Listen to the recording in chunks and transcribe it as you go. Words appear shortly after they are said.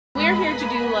here to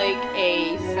do like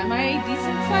a semi-decent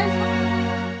size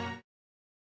haul.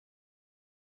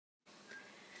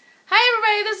 Hi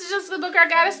everybody, this is just the Book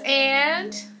Art Goddess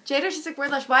and Jada, she's like,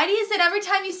 Wordlush, why do you say every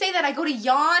time you say that I go to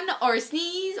yawn or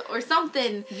sneeze or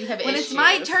something? You have when issues. It's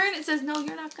my turn, it says, no,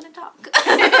 you're not going to talk.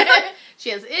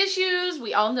 She has issues.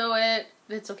 We all know it.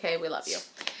 It's okay. We love you.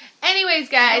 Anyways,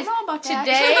 guys,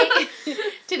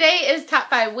 today is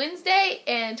Top 5 Wednesday,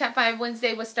 and Top 5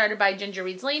 Wednesday was started by Ginger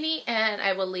Reads Laney, and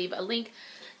I will leave a link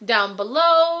down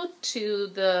below to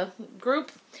the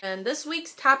group. And this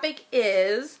week's topic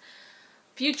is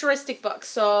futuristic books.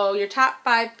 So your top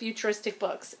 5 futuristic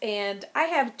books. And I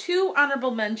have 2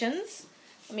 honorable mentions.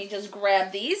 Let me just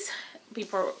grab these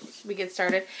before we get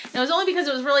started. And it was only because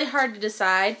it was really hard to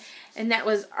decide. And that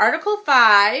was Article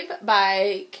 5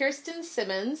 by Kirsten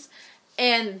Simmons.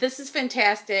 And this is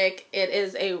fantastic. It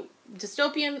is a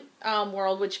dystopian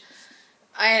world, which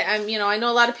I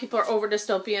know a lot of people are over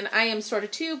dystopian. I am sort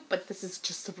of too, but this is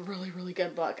just a really, really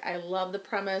good book. I love the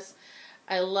premise.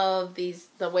 I love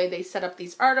the way they set up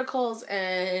these articles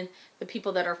and the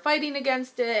people that are fighting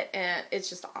against it, and it's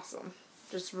just awesome.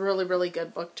 Just really, really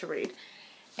good book to read.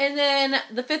 And then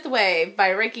The Fifth Wave by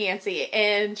Rick Yancey,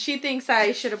 and she thinks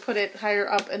I should have put it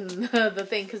higher up in the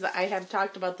thing because I have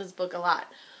talked about this book a lot.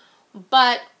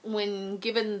 But when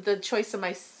given the choice of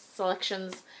my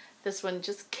selections, this one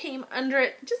just came under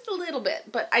it just a little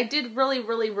bit. But I did really,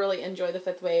 really, really enjoy The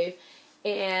Fifth Wave.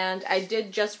 And I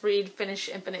did just finish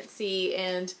Infinite Sea,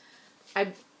 and I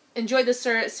enjoyed the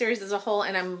series as a whole,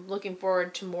 and I'm looking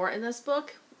forward to more in this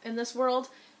book, in this world,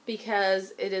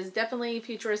 because it is definitely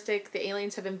futuristic. The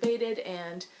aliens have invaded,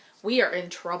 and we are in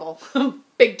trouble.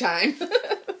 Big time.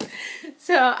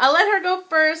 So I'll let her go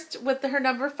first with her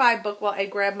number 5 book while I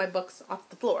grab my books off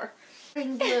the floor.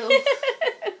 Ring blue.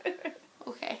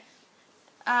 Okay.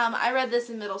 I read this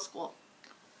in middle school.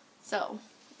 So...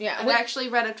 yeah, I've actually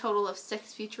read a total of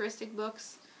 6 futuristic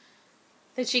books.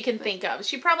 That she can think of.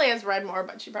 She probably has read more,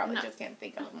 but she probably just can't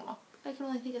think of them all. I can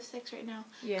only think of 6 right now.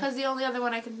 Yeah. Because the only other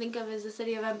one I can think of is The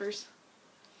City of Embers.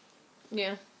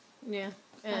 Yeah. Yeah.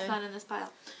 That's not in this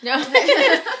pile. No.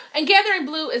 And Gathering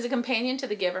Blue is a companion to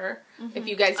The Giver. Mm-hmm. If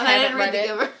you guys haven't read it.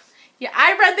 The Giver. Yeah,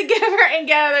 I read The Giver and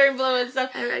Gathering Blue and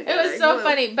stuff. It was so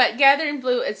funny. But Gathering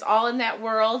Blue, it's all in that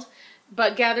world.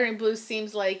 But Gathering Blue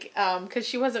seems like, because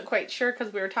she wasn't quite sure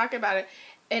because we were talking about it,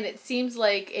 and it seems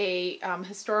like a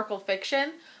historical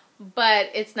fiction, but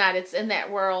it's not. It's in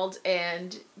that world,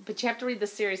 but you have to read the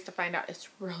series to find out. It's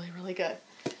really, really good.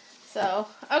 So,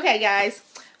 okay, guys.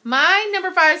 My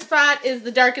number 5 spot is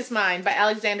The Darkest Mind by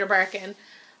Alexandra Bracken.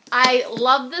 I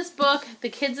love this book. The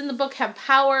kids in the book have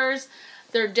powers.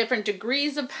 There are different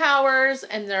degrees of powers,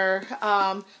 and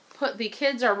the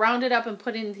kids are rounded up and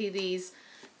put into these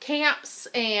camps,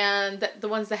 and the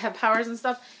ones that have powers and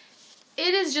stuff.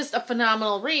 It is just a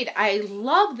phenomenal read. I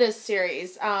love this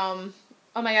series. Oh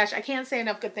my gosh, I can't say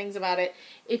enough good things about it.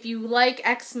 If you like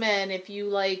X-Men, if you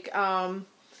like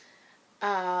what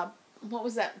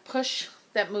was that, Push,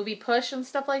 that movie Push and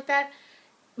stuff like that,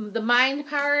 the mind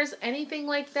powers, anything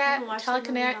like that,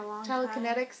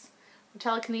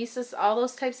 telekinesis, all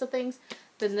those types of things,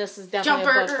 then this is definitely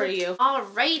a book for you.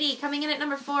 Alrighty, coming in at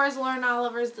number 4 is Lauren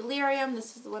Oliver's Delirium.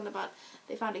 This is the one about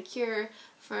they found a cure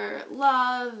for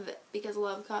love because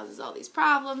love causes all these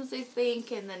problems, they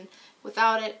think, and then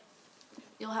without it,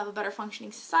 you'll have a better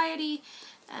functioning society.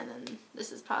 And then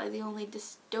this is probably the only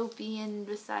dystopian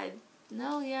besides,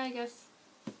 I guess,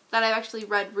 that I've actually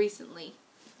read recently.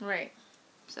 Right.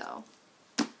 So.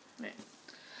 Right.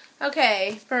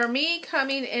 Okay, for me,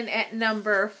 coming in at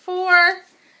number 4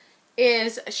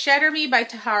 is Shatter Me by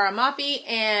Tahara Mafi,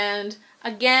 and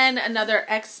again, another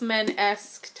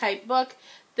X-Men-esque type book.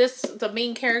 The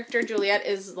main character, Juliet,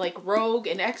 is like Rogue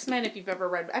in X-Men. If you've ever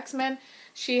read X-Men,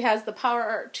 she has the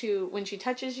power to, when she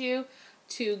touches you,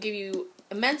 to give you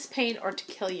immense pain or to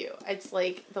kill you. It's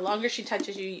like, the longer she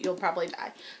touches you, you'll probably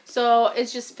die. So,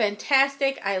 it's just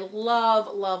fantastic. I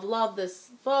love, love, love this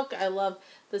book. I love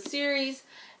the series.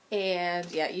 And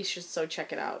yeah, you should so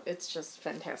check it out. It's just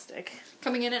fantastic.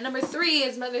 Coming in at number 3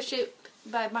 is Mothership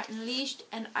by Martin Leach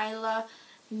and Isla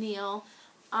Neal.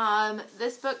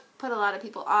 This book put a lot of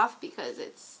people off because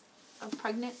it's a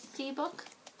pregnancy book.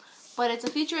 But it's a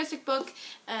futuristic book,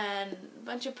 and a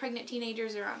bunch of pregnant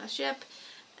teenagers are on a ship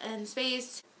in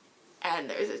space. And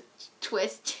there's a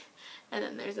twist. And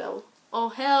then there's a, oh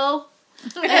hell.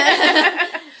 And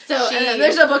then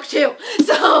there's a book too.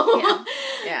 So,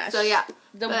 yeah. So yeah.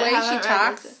 The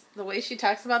way she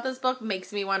talks about this book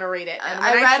makes me want to read it. And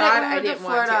when I saw it, I didn't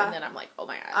want to, and then I'm like, oh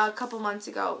my gosh. A couple months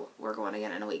ago, we're going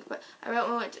again in a week, but I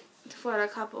went to Florida a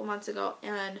couple months ago,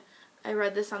 and I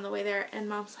read this on the way there, and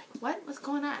Mom's like, what? What's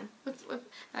going on? What? And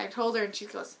I told her, and she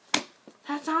goes,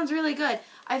 that sounds really good.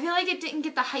 I feel like it didn't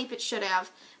get the hype it should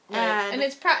have. Right. And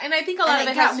I think a lot of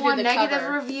it has to do with the got more negative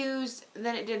cover. reviews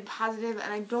than it did positive,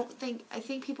 and I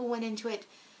think people went into it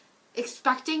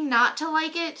expecting not to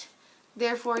like it,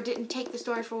 therefore didn't take the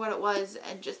story for what it was,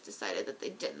 and just decided that they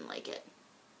didn't like it.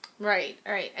 Right.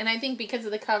 And I think because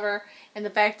of the cover and the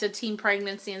fact of teen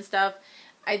pregnancy and stuff,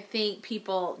 I think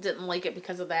people didn't like it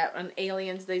because of that. And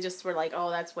Aliens, they just were like, oh,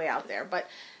 that's way out there. But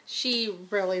she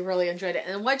really, really enjoyed it.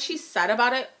 And what she said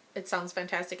about it, it sounds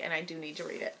fantastic, and I do need to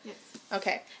read it. Yes.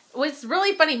 Okay. What's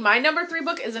really funny, my number 3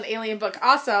 book is an alien book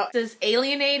also. This is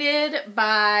Alienated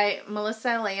by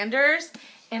Melissa Landers,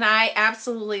 and I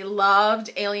absolutely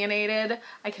loved Alienated.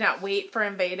 I cannot wait for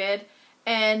Invaded.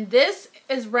 And this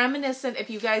is reminiscent, if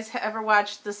you guys ever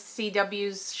watched the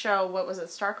CW's show, what was it,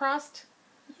 Starcrossed?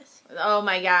 Yes. Oh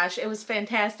my gosh, it was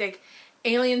fantastic.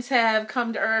 Aliens have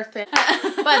come to Earth.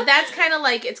 But that's kind of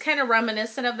like, it's kind of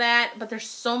reminiscent of that, but there's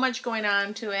so much going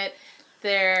on to it.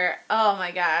 Oh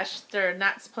my gosh, they're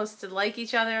not supposed to like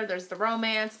each other. There's the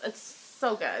romance. It's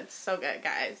so good,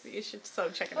 guys. You should so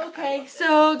check it out. Okay,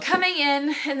 so coming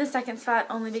in the second spot,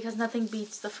 only because nothing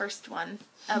beats the first one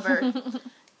ever,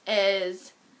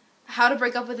 is How to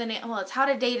Break Up with an Alien. Well, it's How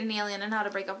to Date an Alien and How to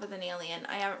Break Up with an Alien.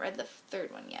 I haven't read the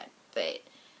third one yet,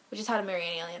 which is How to Marry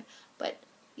an Alien. But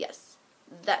yes,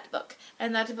 that book.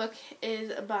 And that book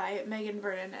is by Megan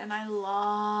Vernon, and I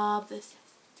love this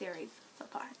series so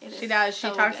far. She does. She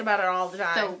talks about it all the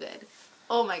time. So good.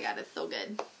 Oh my god, it's so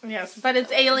good. Yes, but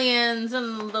it's aliens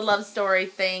and the love story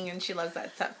thing, and she loves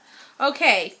that stuff.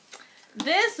 Okay,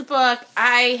 this book,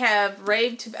 I have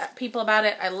raved to people about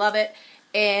it. I love it.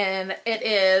 And it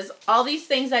is All These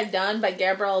Things I've Done by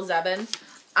Gabrielle Zevin.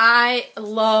 I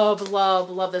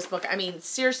love this book. I mean,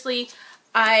 seriously,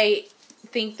 I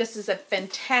think this is a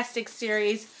fantastic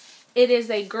series. It is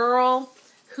a girl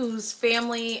whose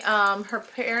family, her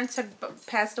parents have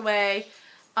passed away,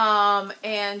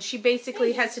 and she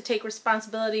basically has to take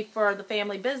responsibility for the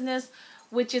family business,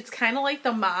 which is kind of like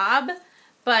the mob,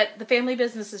 but the family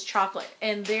business is chocolate,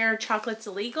 and their chocolate's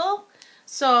illegal.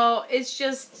 So it's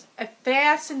just a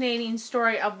fascinating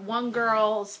story of one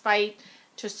girl's fight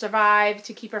to survive,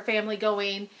 to keep her family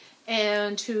going,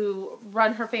 and to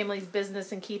run her family's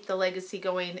business and keep the legacy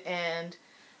going, and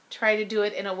try to do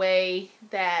it in a way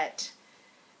that,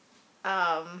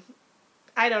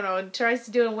 I don't know, tries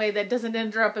to do it in a way that doesn't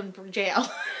end her up in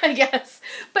jail, I guess.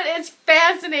 But it's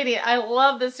fascinating. I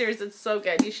love this series. It's so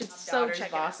good. You should so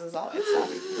check Bosses, all that stuff.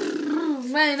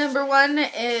 My number 1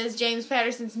 is James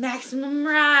Patterson's Maximum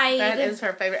Ride. That is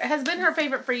her favorite. It has been her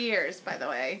favorite for years, by the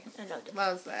way. I know.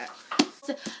 Loves that.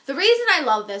 So, the reason I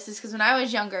love this is because when I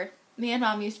was younger, me and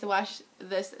Mom used to watch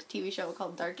this TV show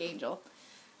called Dark Angel.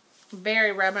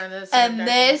 Very reminiscent. And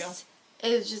this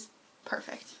is just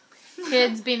perfect.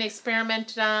 Kids being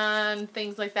experimented on,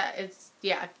 things like that. It's,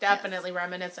 yeah, definitely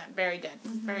reminiscent. Very good.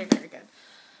 Mm-hmm. Very, very good.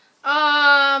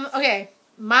 Okay.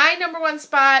 My number 1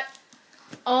 spot,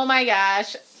 oh my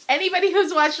gosh. Anybody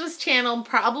who's watched this channel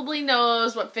probably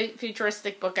knows what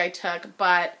futuristic book I took,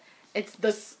 but it's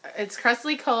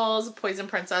Cressley Cole's Poison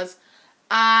Princess.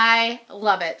 I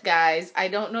love it, guys. I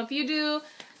don't know if you do,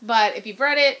 but if you've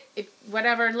read it,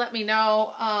 whatever, let me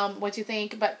know what you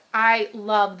think. But I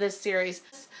love this series.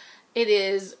 It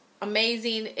is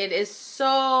amazing. It is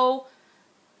so,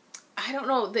 I don't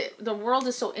know, the world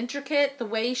is so intricate. The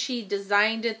way she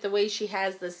designed it, the way she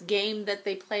has this game that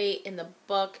they play in the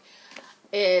book,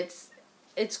 it's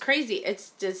crazy.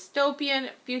 It's dystopian,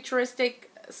 futuristic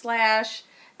 /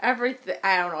 everything.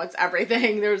 I don't know, it's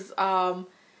everything. There's tons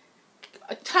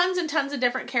and tons of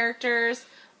different characters,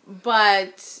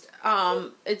 but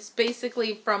it's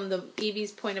basically from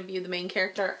Evie's point of view, the main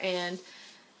character, and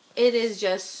it is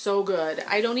just so good.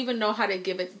 I don't even know how to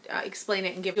explain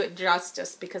it and give it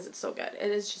justice because it's so good.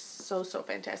 It is just so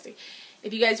fantastic.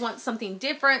 If you guys want something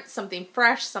different, something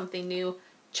fresh, something new,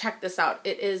 check this out.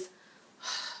 It is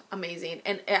amazing.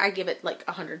 And I give it like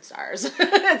 100 stars.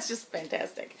 It's just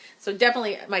fantastic. So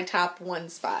definitely my top 1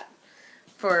 spot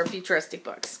for futuristic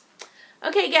books.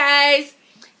 Okay, guys.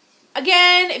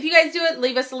 Again, if you guys do it,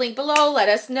 leave us a link below. Let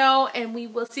us know. And we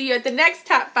will see you at the next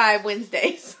Top 5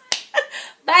 Wednesdays.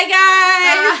 Bye,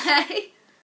 guys. Bye.